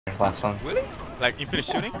Last one. Really? Like infinite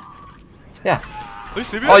shooting? Yeah. Are you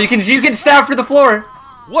serious? Oh, you can stab for the floor.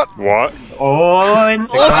 What? What? Oh, Oh,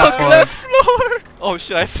 the glass floor! Oh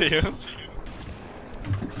shit, I see him.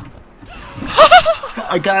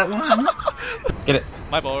 I got one. Get it.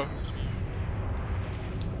 My ball.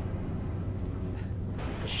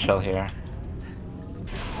 Chill here.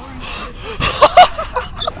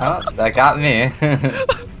 Oh, that got me.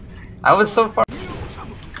 I was so far.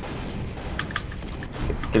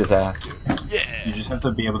 Get his ass. Yeah! You just have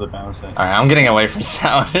to be able to bounce it. Alright, I'm getting away from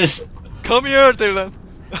sound. Come here, Dylan!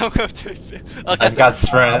 I'm gonna chase you. Okay. I've got I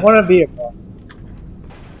sprint. wanna be a bomb.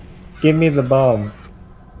 Give me the bomb.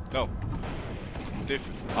 No. This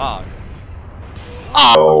is mine.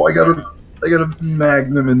 Oh, I got a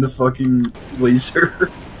magnum in the fucking laser.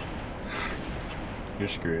 You're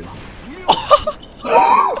screwed.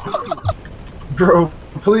 Bro,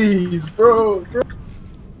 please, bro.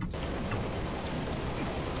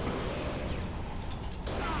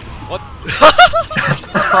 What?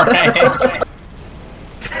 Alright.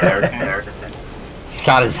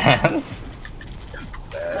 Got his hands.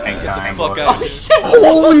 Thank Fuck God. out of here.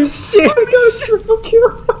 Holy shit, I got a triple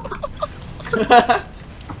kill.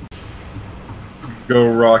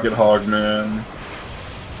 Go Rocket Hog, man.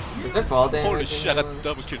 Is there fall damage? Holy shit, I got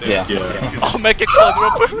double kill there. Yeah. I'll make it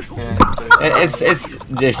quadruple. It's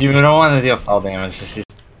if you don't want to deal fall damage, just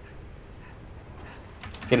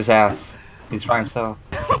get his ass. He's by himself.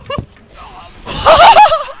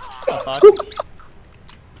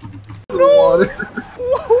 Water.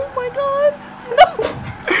 Oh my god! No!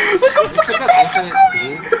 Look how fucking fast I'm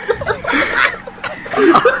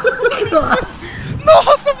No,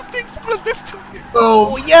 something split this to me!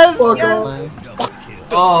 Oh, yes! fuck Yes! off.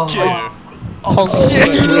 Oh, Kill. Oh, shit.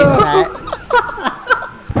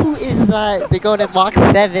 Who is that? They're going at Mach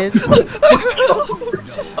 7.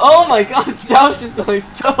 oh my god, Josh is going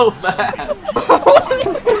so fast.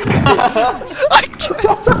 I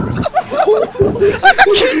can't!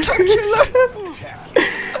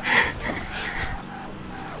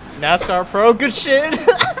 NASCAR Pro, good shit.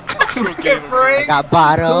 Pro gamer. Got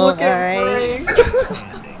bottle, alright.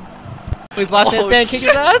 Please last dance stand, kick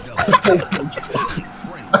his ass.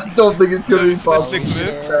 I don't think it's gonna be That's my possible. sick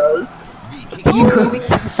lift. He's moving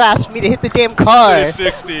too fast for me to hit the damn car.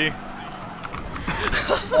 360.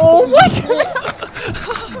 Oh my god!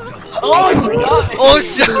 Oh my god. Oh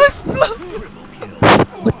shit!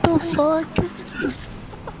 What the fuck?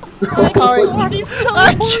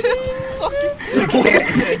 I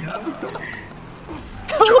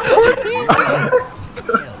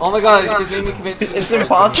Oh my god, it just made me commit. It's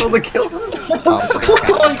impossible to kill him.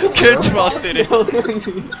 Can't trust it.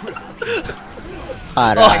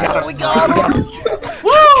 Alright. Oh my god!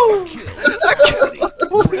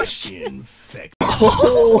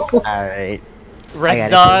 Alright. Rex I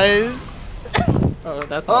dies. Oh,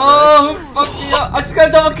 that's not Oh, Rex. fuck me up. I just got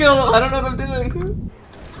a double kill. I don't know what I'm doing.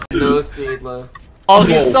 No speed, love. Oh,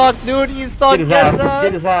 he's stuck, dude. He's stuck. Get his Get ass.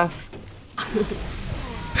 Get his ass.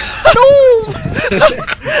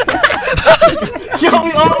 Yo,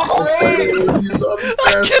 we all played. Use all the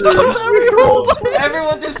bastards.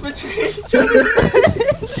 Everyone just betrayed each other.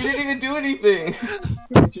 You didn't even do anything.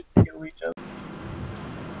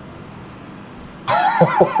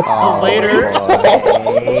 Oh, later.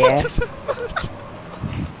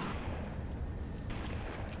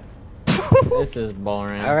 This is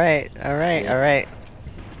boring. Alright, alright, alright.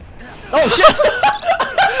 Oh shit!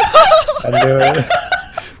 I knew it.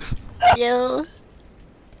 Yo.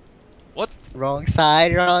 What? Wrong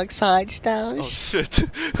side, Stoush. Oh shit.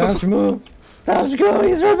 Stoush, move. Stoush, go.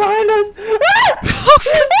 He's right behind us.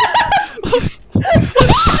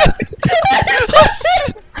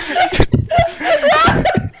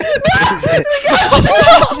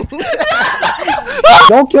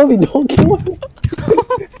 Don't kill me. Don't kill me.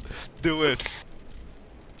 Do it.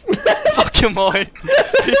 Fuck you, Moy.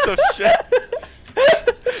 Piece of shit.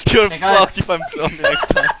 You're Hey, guys. fucked if I'm zombie next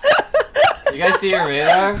time. You guys see your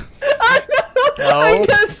radar? No. I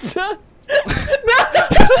got stuck.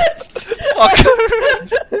 Fucker.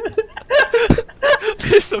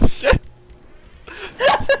 Piece of shit.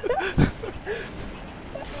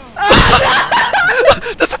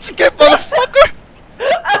 That's what you get, motherfucker.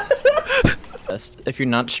 If you're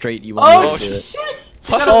not straight, you Oh won't do it. shit!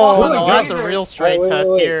 Fuck Oh, Oh, no, that's a laser. real straight Wait, test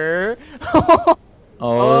wait. here.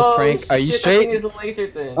 Oh, Frank, are you shit, that thing straight? is a laser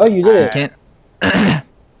thing. Oh, you did it. Can't.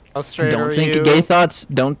 How straight Don't are think you? gay thoughts.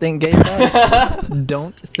 Don't think gay thoughts.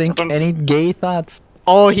 Don't think any gay thoughts.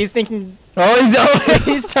 Oh, he's thinking. Oh,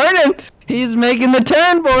 he's turning. He's making the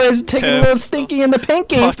turn, boys. Taking a little stinky in the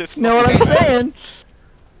pinky. Oh, this Know what I'm saying?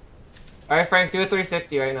 Alright, Frank, do a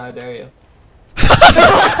 360 right now, I dare you.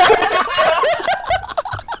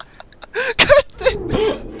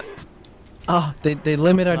 Oh, they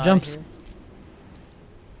limit our jumps.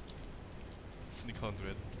 Sneak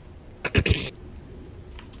 100.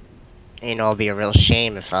 You know, it'll be a real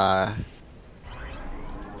shame if, What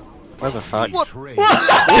the fuck?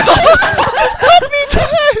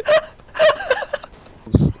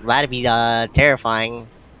 It's about to be, terrifying.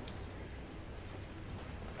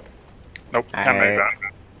 Nope, can't make that.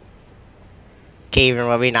 Okay, even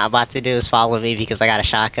what we're not about to do is follow me because I got a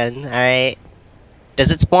shotgun, alright?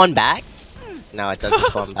 Does it spawn back? No, it doesn't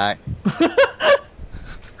spawn back.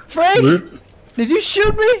 Frank! Whoops. Did you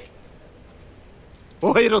shoot me?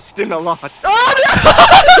 Oh, it'll sting a lot. That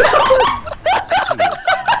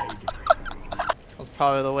was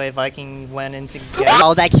probably the way Viking went in to get.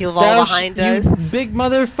 Oh, that kill ball Thou behind you us. big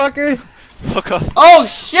motherfucker! Fuck off. Oh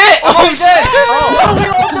shit! Oh, I'm dead! Oh, we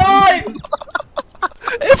all died!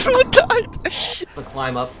 Everyone died! To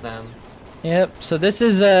climb up them. Yep. So this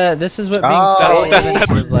is what being Oh, That's-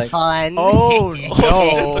 fast is like. fun. Oh no.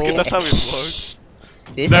 no! Okay, that's how it works.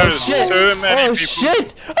 This There's is so many Oh people.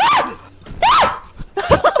 shit!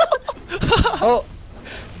 Oh,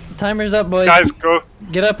 timer's up, boys. Guys, go.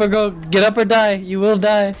 Get up or go. Get up or die. You will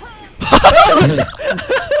die.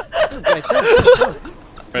 Guys, go.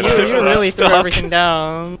 You really threw everything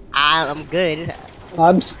down. I'm good.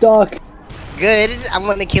 I'm stuck. Good. I'm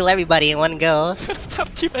gonna kill everybody in one go. Stop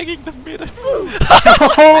teabagging the middle.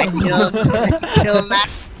 I killed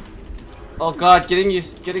Max. Oh god, getting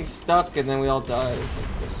stuck and then we all die.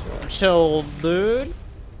 Chill, dude.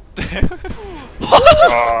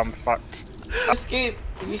 Oh, I'm fucked. Escape!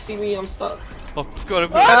 If you see me, I'm stuck. Oh, let's go.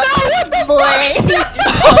 Boy, he just himself.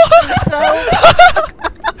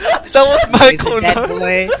 That was my Boy's a dead corner.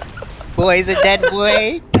 boy. Boy's a dead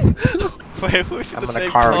boy. Wait, who's in I'm the gonna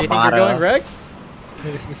same carve You corner? think you're going Rex?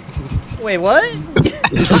 Wait, what?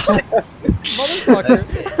 Motherfucker.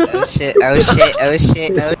 Oh shit, oh shit, oh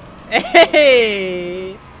shit, oh.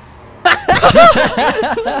 Hey!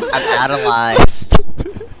 I'm out of lives.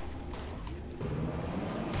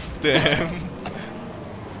 Damn.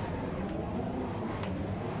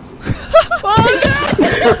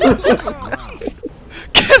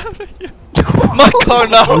 Get out of here. My car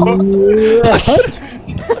now.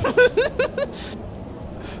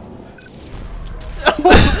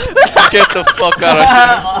 Get the fuck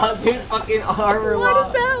out of here. Dude, fucking armor Why lock.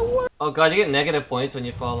 does that work? Oh god, you get negative points when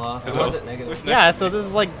you fall off. Or was it negative? Who's Yeah, next? so this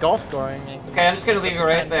is like golf scoring. Okay, I'm just gonna leave it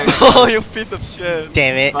right there. Oh, you piece of shit.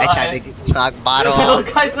 Damn it, I tried to knock bottle Oh,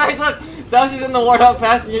 off. guys, look! Sashi's in the Warthog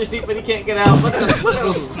passenger seat, but he can't get out. What the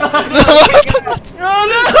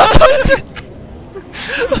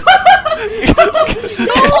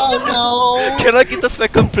Oh no! Can I get the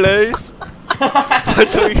second place? By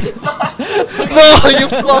doing- No, you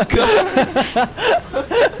fucker!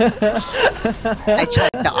 I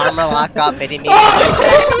tried the armor lock up, it didn't even.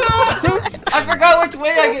 I forgot which way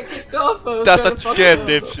I get kicked off of. That's a scared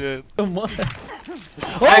dipshit. Come on.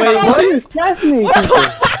 Why are you assassinating people?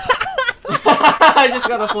 I just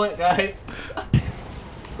got a point, guys.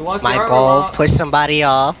 Who wants My the armor goal, lock? push somebody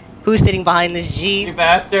off. Who's sitting behind this You Jeep?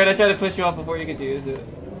 bastard, I tried to push you off before you could use it.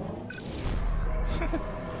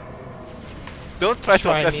 Don't try to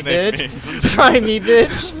Try me, assassinate me. bitch. Try me,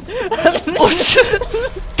 bitch. Oh shit!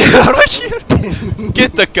 Get out of here!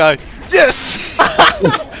 Get the guy! Yes!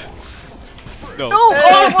 No.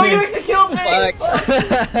 Oh, boy, you actually killed me!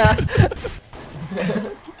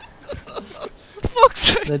 Fuck's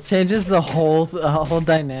sake! That changes the whole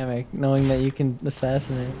dynamic, knowing that you can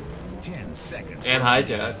assassinate. And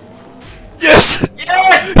hijack. Yes!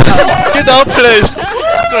 Yes! Get out, please!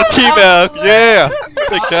 Got a teabag! Yeah!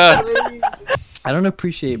 Take that! I don't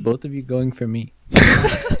appreciate both of you going for me.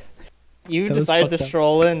 You That was decided to fucked up.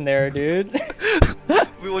 stroll in there, dude.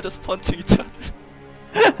 We were just punching each other.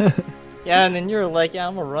 Yeah, and then you were like, yeah,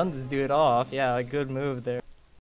 I'm gonna run this dude off. Yeah, a good move there.